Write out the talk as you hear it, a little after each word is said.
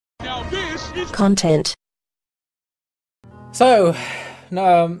Content. So,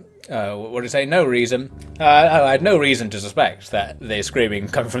 no, what did I say? No reason. I had no reason to suspect that the screaming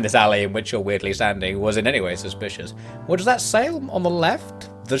coming from this alley in which you're weirdly standing was in any way suspicious. What does that say on the left?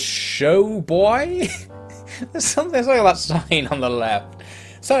 The show boy? There's something like that sign on the left.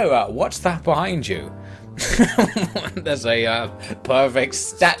 So, what's that behind you? There's a perfect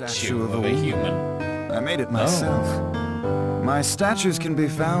statue of a human. I made it myself. My statues can be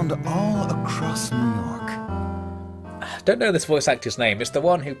found all across New York. Don't know this voice actor's name. It's the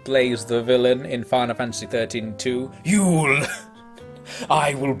one who plays the villain in Final Fantasy 13-2. Yule!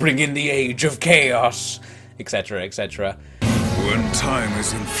 I will bring in the age of chaos! Etc, etc. When time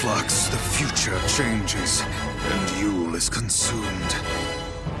is in flux, the future changes, and Yule is consumed.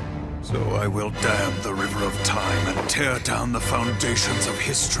 So I will dam the river of time and tear down the foundations of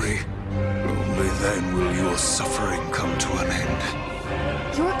history. Only then will your suffering come to an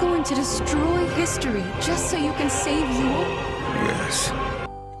end. You're going to destroy history just so you can save Yule? Yes.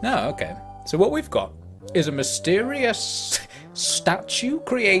 Oh, okay. So what we've got is a mysterious statue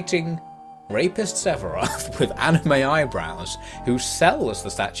creating rapist Sephiroth with anime eyebrows who sells the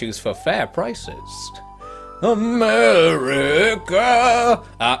statues for fair prices. America!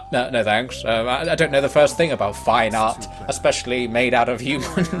 No thanks. I don't know the first thing about fine art, especially made out of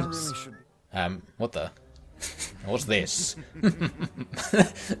humans. What the? What's this?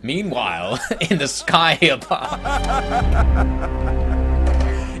 Meanwhile, in the sky above.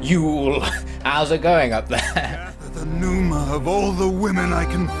 Yule, how's it going up there? The Numa of all the women I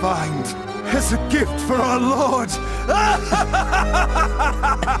can find as a gift for our Lord!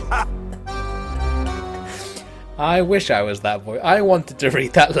 I wish I was that boy. I wanted to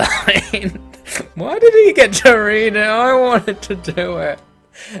read that line. Why did he get to read it? I wanted to do it.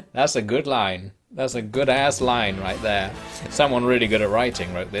 That's a good line. That's a good-ass line right there. Someone really good at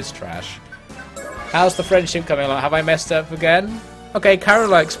writing wrote this trash. How's the friendship coming along? Have I messed up again? Okay,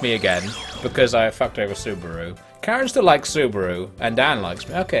 Karen likes me again because I fucked over Subaru. Karen still likes Subaru, and Dan likes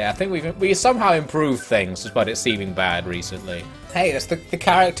me. Okay, I think we somehow improved things despite it seeming bad recently. Hey, that's the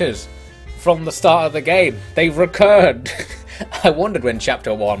characters from the start of the game. They've recurred. I wondered when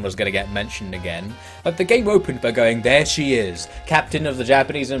Chapter 1 was going to get mentioned again. But the game opened by going, there she is, Captain of the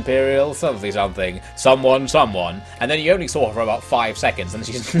Japanese Imperial something, someone, and then you only saw her for about 5 seconds, and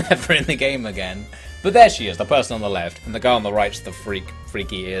she's never in the game again. But there she is, the person on the left, and the guy on the right's the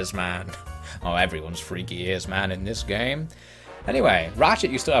freaky ears man. Oh, everyone's freaky ears man in this game. Anyway,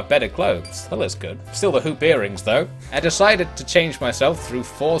 Ratchet used to have better clothes. That looks good. Still the hoop earrings, though. I decided to change myself through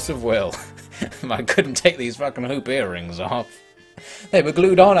force of will. I couldn't take these fucking hoop earrings off. They were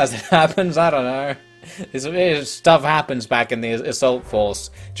glued on as it happens, I don't know. This stuff happens back in the Assault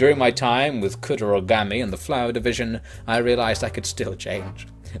Force. During my time with Kutarogami and the Flower Division, I realized I could still change.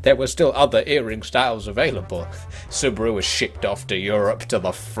 There were still other earring styles available. Subaru was shipped off to Europe to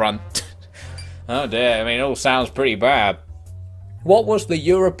the front. Oh dear, I mean, it all sounds pretty bad. What was the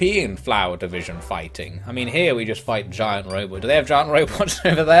European Flower Division fighting? I mean, here we just fight giant robots. Do they have giant robots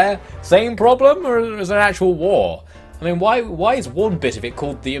over there? Same problem, or is it an actual war? I mean, why is one bit of it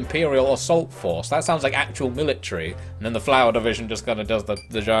called the Imperial Assault Force? That sounds like actual military. And then the Flower Division just kind of does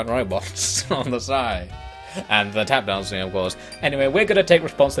the giant robots on the side. And the tap dancing, of course. Anyway, we're going to take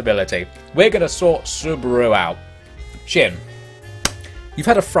responsibility. We're going to sort Subaru out. Shin, you've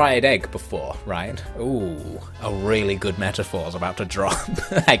had a fried egg before, right? Ooh, a really good metaphor is about to drop.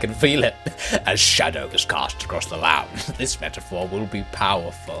 I can feel it. As shadows cast across the land, this metaphor will be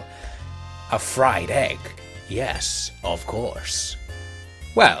powerful. A fried egg? Yes, of course.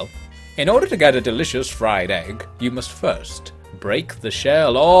 Well, in order to get a delicious fried egg, you must first break the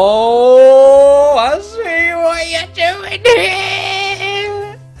shell. Oh, I see what you're doing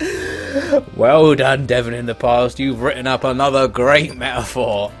here! Well done, Devon in the past. You've written up another great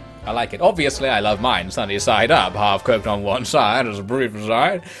metaphor. I like it. Obviously, I love mine. Sunny side up, half cooked on one side as a brief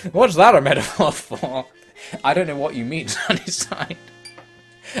side. What's that a metaphor for? I don't know what you mean, sunny side.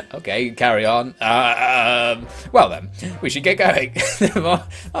 Okay, carry on. Well then, we should get going.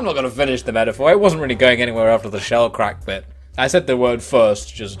 I'm not going to finish the metaphor. It wasn't really going anywhere after the shell crack bit. I said the word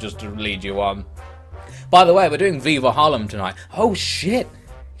first, just to lead you on. By the way, we're doing Viva Harlem tonight. Oh shit!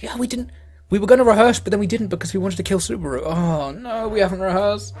 Yeah, we didn't. We were going to rehearse, but then we didn't because we wanted to kill Subaru. Oh no, we haven't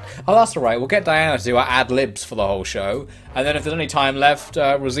rehearsed. Oh, that's alright. We'll get Diana to do our ad-libs for the whole show, and then if there's any time left,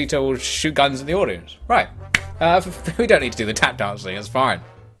 Rosita will shoot guns in the audience. Right. We don't need to do the tap dancing. It's fine.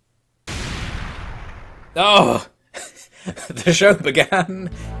 Oh, the show began.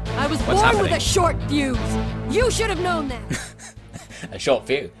 I was born with a short fuse. You should have known that. A short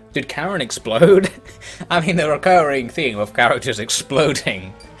fuse. Did Karen explode? I mean, the recurring theme of characters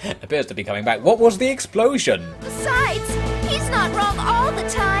exploding Appears to be coming back. What was the explosion? Besides, he's not wrong all the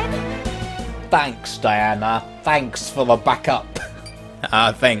time. Thanks, Diana. Thanks for the backup.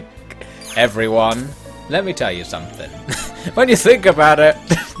 I think, everyone, let me tell you something. When you think about it,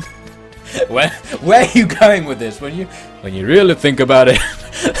 where are you going with this? When you really think about it,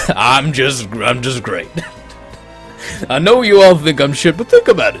 I'm just great. I know you all think I'm shit, but think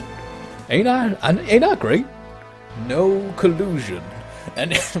about it. Ain't I great? No collusion.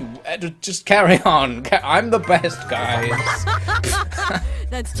 And just carry on. I'm the best, guys.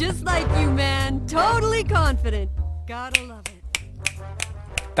 That's just like you, man. Totally confident. Gotta love it.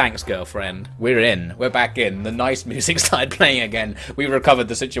 Thanks, girlfriend. We're in. We're back in. The nice music started playing again. We recovered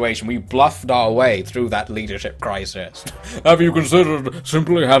the situation. We bluffed our way through that leadership crisis. Have you considered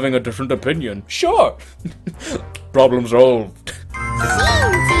simply having a different opinion? Sure. Problem solved.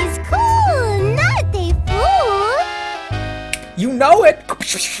 Seems he's cool, not they fool. You know it!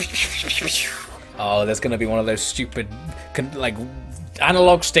 Oh, there's gonna be one of those stupid, like,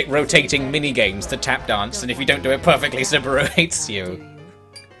 analog stick rotating mini games to tap dance, and if you don't do it perfectly, Subaru hates you.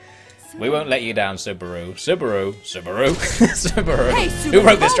 We won't let you down, Subaru. Subaru. Subaru. Hey, Subaru, Who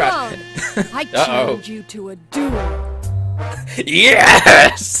wrote this track? I challenge you to a duel.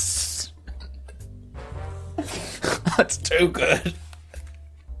 Yes! That's too good.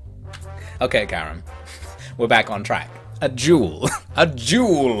 Okay, Karen. We're back on track. A duel. A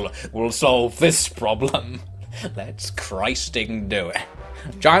duel will solve this problem. Let's Christing do it.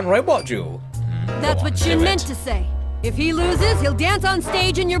 Giant robot duel. That's what you meant to say. If he loses, he'll dance on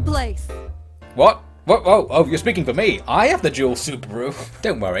stage in your place. What? Oh, you're speaking for me. I have the dual Subaru.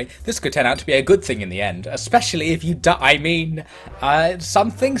 Don't worry, this could turn out to be a good thing in the end, especially if you die. I mean,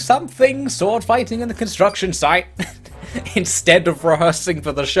 something, sword fighting in the construction site instead of rehearsing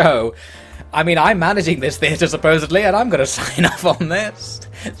for the show. I mean, I'm managing this theatre supposedly, and I'm gonna sign off on this.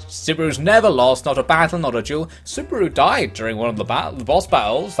 Subaru's never lost, not a battle, not a duel. Subaru died during one of the boss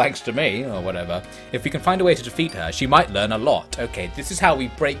battles, thanks to me, or whatever. If we can find a way to defeat her, she might learn a lot. Okay, this is how we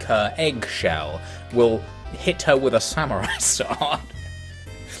break her eggshell. We'll hit her with a samurai sword.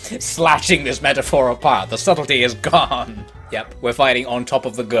 Slashing this metaphor apart. The subtlety is gone. Yep, we're fighting on top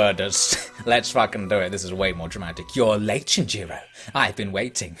of the girders. Let's fucking do it. This is way more dramatic. You're late, Shinjiro. I've been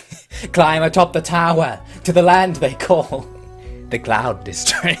waiting. Climb atop the tower to the land they call the Cloud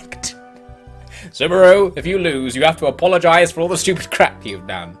District. Subaru, if you lose, you have to apologize for all the stupid crap you've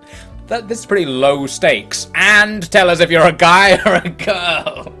done. This is pretty low stakes. And tell us if you're a guy or a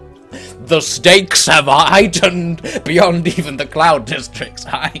girl. The stakes have heightened beyond even the Cloud District's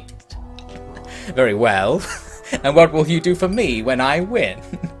height. Very well. And what will you do for me when I win?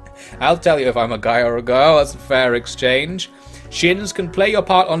 I'll tell you if I'm a guy or a girl. That's a fair exchange. Shins can play your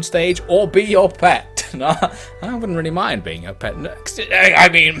part on stage or be your pet. No, I wouldn't really mind being your pet. I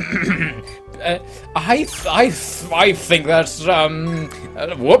mean, I think that's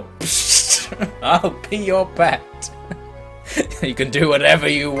whoops. I'll be your pet. You can do whatever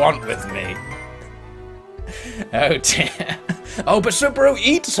you want with me. Oh dear. Oh, but Subaru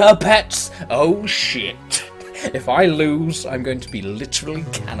eats her pets. Oh shit. If I lose, I'm going to be literally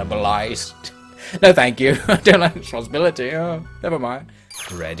cannibalized. No, thank you. I don't like responsibility. Oh, never mind.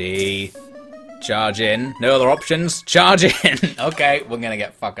 Ready. Charge in. No other options. Charge in. Okay, we're gonna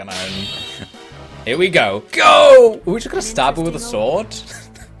get fucking home. Here we go. Go! Are we just gonna stab her with a sword?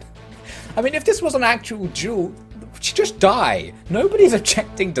 I mean, if this was an actual duel, she'd just die. Nobody's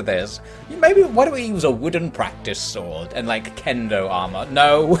objecting to this. Maybe, why don't we use a wooden practice sword and, like, kendo armor?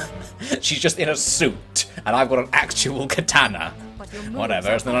 No. She's just in a suit, and I've got an actual katana.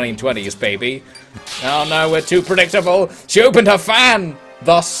 Whatever, it's the 1920s, baby. Oh no, we're too predictable. She opened her fan!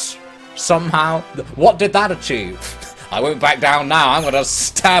 Thus, somehow, what did that achieve? I won't back down now. I'm gonna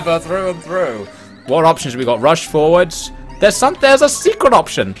stab her through and through. What options have we got? Rush forwards? There's a secret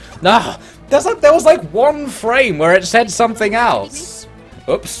option. No, there was like one frame where it said something else.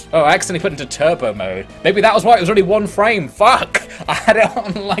 Oops. Oh, I accidentally put into turbo mode. Maybe that was why it was only one frame. Fuck! I had it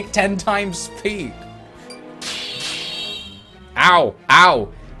on like 10 times speed. Ow!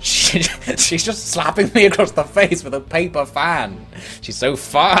 Ow! She's just slapping me across the face with a paper fan. She's so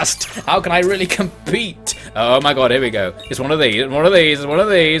fast. How can I really compete? Oh my god, here we go. It's one of these, one of these, one of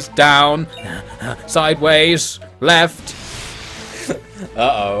these. Down. Sideways. Left.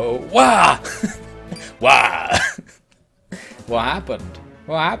 Uh-oh. Wah! Wah! What happened?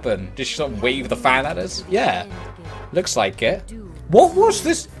 What happened? Did she sort of wave the fan at us? Yeah. Looks like it. What was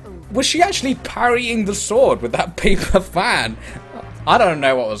this? Was she actually parrying the sword with that paper fan? I don't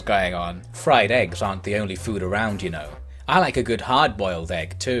know what was going on. Fried eggs aren't the only food around, you know. I like a good hard-boiled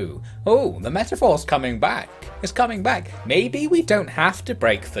egg too. Oh, the metaphor's coming back. It's coming back. Maybe we don't have to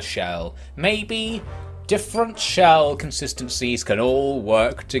break the shell. Maybe different shell consistencies can all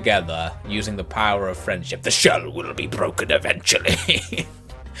work together using the power of friendship. The shell will be broken eventually.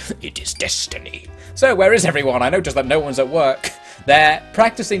 It is destiny. So where is everyone? I noticed that no one's at work. They're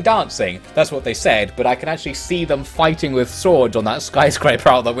practicing dancing. That's what they said, but I can actually see them fighting with swords on that skyscraper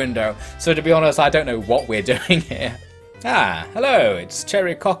out the window. So to be honest, I don't know what we're doing here. Ah, hello, it's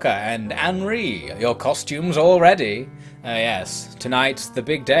Cherry Cocker and Anne-Marie. Your costumes all ready? Yes, tonight's the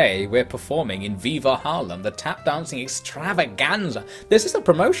big day. We're performing in Viva Harlem, the tap dancing extravaganza. This is a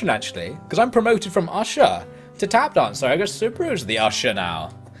promotion, actually, because I'm promoted from usher to tap dancer. I guess Subaru's the usher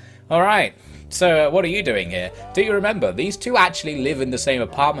now. Alright, so what are you doing here? Do you remember, these two actually live in the same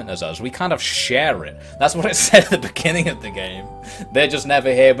apartment as us. We kind of share it. That's what it said at the beginning of the game. They're just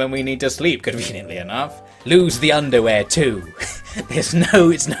never here when we need to sleep, conveniently enough. Lose the underwear too. It's no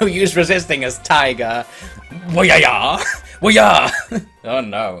use resisting us, Tiger. Wah-ya-ya! Wah-ya! Oh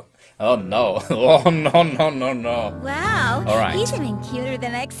no. Oh no. Oh no. Wow, All right. he's even cuter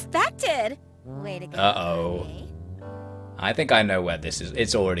than I expected. Way to go. Uh-oh. I think I know where this is.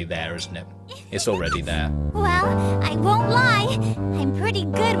 It's already there, isn't it? It's already there. Well, I won't lie. I'm pretty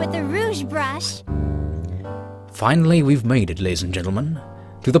good with the rouge brush. Finally, we've made it, ladies and gentlemen,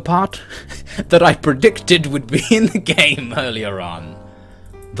 to the part that I predicted would be in the game earlier on.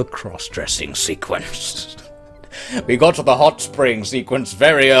 The cross-dressing sequence. We got to the hot spring sequence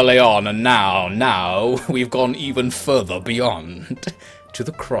very early on, and now we've gone even further beyond to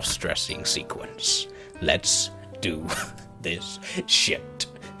the cross-dressing sequence. Let's do this shit.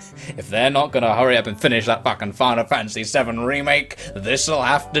 If they're not gonna hurry up and finish that fucking Final Fantasy VII remake, this'll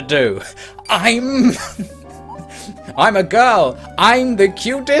have to do. I'm a girl. I'm the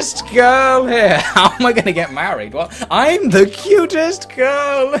cutest girl here. How am I gonna get married? What? I'm the cutest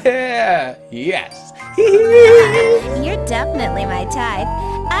girl here. Yes. You're definitely my type.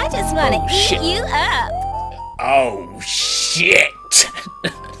 I just want to eat shit. you up. Oh shit.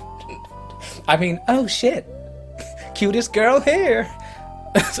 I mean, oh shit. Cutest girl here.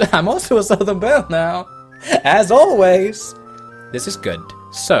 I'm also a Southern Belle now. As always. This is good.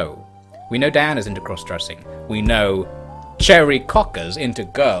 So, we know Diana's into cross-dressing. We know Cherry Cocker's into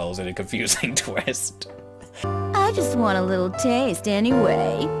girls in a confusing twist. I just want a little taste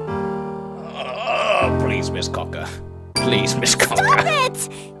anyway. Oh, please, Miss Cocker. Please, Miss Cocker. Stop it!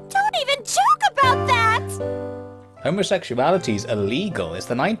 Don't even joke about that! Homosexuality's illegal. It's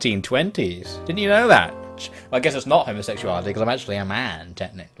the 1920s. Didn't you know that? Well, I guess it's not homosexuality because I'm actually a man,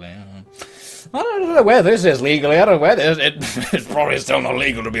 technically. I don't know where this is legally. I don't know where this is. It's probably still not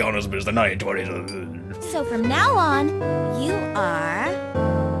legal, to be honest, but it's the 1920s. So from now on, you are...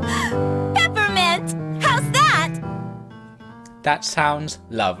 Peppermint! How's that? That sounds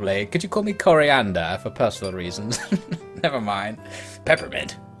lovely. Could you call me Coriander for personal reasons? Never mind.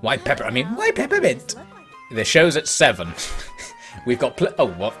 Peppermint. Why peppermint? The show's at 7. We've got oh,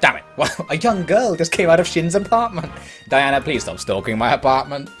 well, damn it. Well, a young girl just came out of Shin's apartment. Diana, please stop stalking my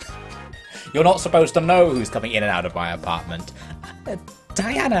apartment. You're not supposed to know who's coming in and out of my apartment.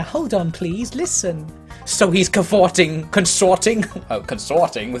 Diana, hold on, please. Listen. So he's consorting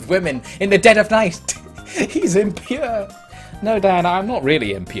with women in the dead of night. He's impure. No, Diana, I'm not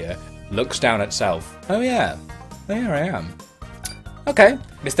really impure. Looks down at self. Oh, yeah. There I am. Okay,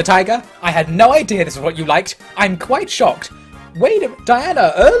 Mr. Tiger, I had no idea this is what you liked. I'm quite shocked. Wait a minute,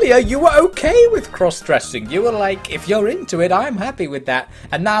 Diana, earlier you were okay with cross-dressing. You were like, if you're into it, I'm happy with that.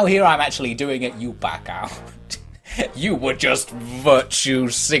 And now here I'm actually doing it, you back out. You were just virtue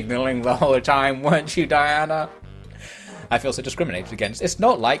signaling the whole time, weren't you, Diana? I feel so discriminated against. It's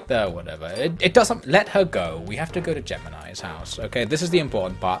not like the whatever. It doesn't let her go. We have to go to Gemini's house. Okay, this is the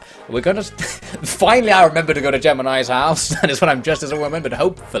important part. We're gonna... Finally, I remember to go to Gemini's house. That is when I'm dressed as a woman, but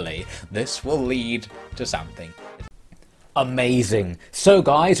hopefully this will lead to something. Amazing. So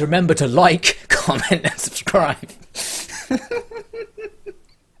guys, remember to like, comment and subscribe.